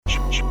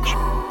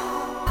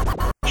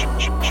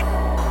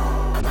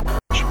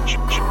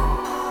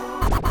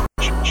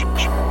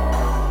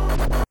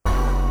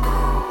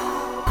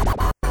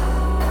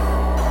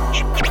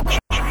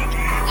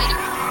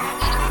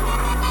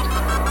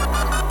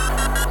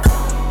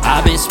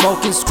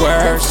smoking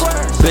squares.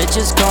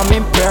 Bitches come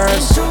in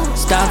pairs.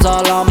 Stamps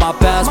all on my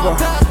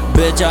passport.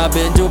 Bitch, I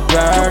been to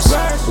Paris.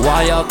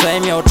 Why y'all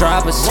claim your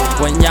trappers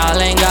when y'all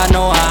ain't got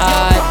no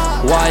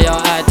hide? Why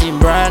y'all acting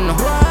brand new?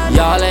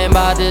 Y'all ain't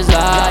about this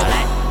life.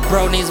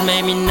 Bro niggas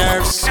made me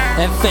nervous,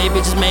 and fake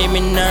bitches made me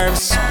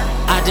nervous.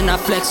 I did not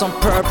flex on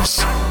purpose.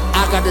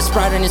 I got the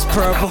Sprite and it's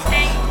purple.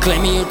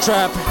 Claiming you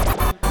trapping,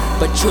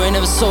 but you ain't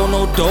never sold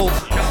no dope.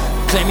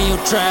 Claiming you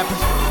trapping,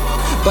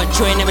 but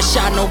you ain't never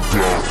shot no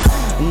blow.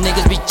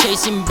 Niggas be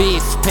chasing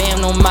beef, pay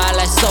him no mind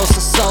like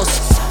Sosa.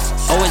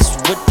 Always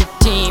with the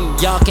team,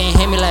 y'all can't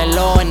hit me like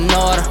Law and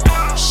Order.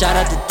 Shout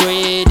out to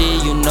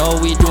 3D, you know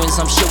we doing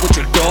some shit with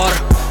your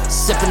daughter.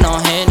 Sipping on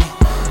Henny,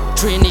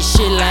 treating this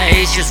shit like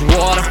it's just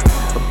water.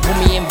 But put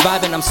me in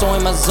vibing, I'm so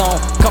in my zone.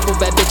 Couple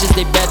bad bitches,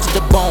 they bad to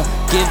the bone.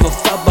 Give a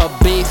fuck about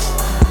beef,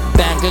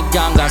 bank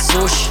account got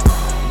sushi.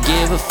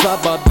 Give a fuck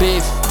about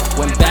beef,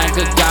 when bank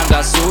account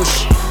got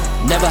sushi.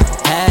 Never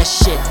had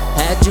shit,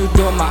 had to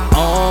do it my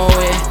own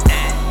way.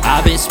 I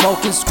been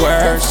smoking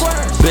squares,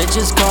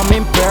 bitches come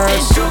in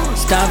pairs.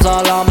 Stamps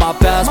all on my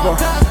passport,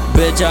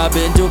 bitch I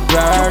been to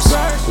Paris.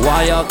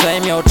 Why y'all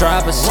claim your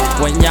trappers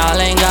when y'all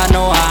ain't got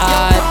no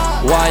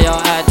hide? Why y'all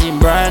acting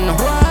brand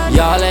new?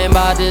 Y'all ain't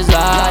about this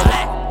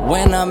life.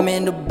 When I'm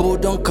in the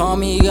booth, don't call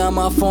me, got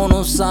my phone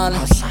on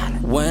silent.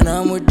 When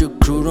I'm with the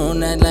crew,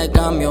 don't act like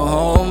I'm your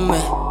homie.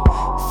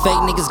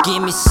 Fake niggas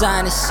give me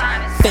sinus,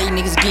 fake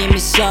niggas give me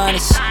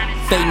sinus,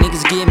 fake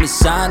niggas give me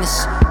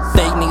sinus,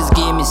 fake niggas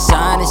give me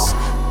sinus.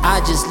 I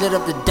just lit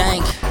up the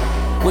dank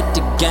with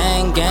the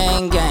gang.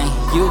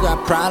 You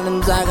got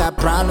problems, I got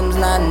problems,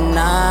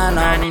 99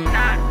 of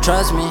them.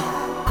 Trust me,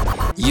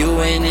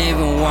 you ain't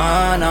even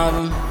one of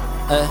them.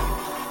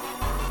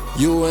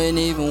 You ain't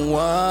even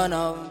one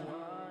of them.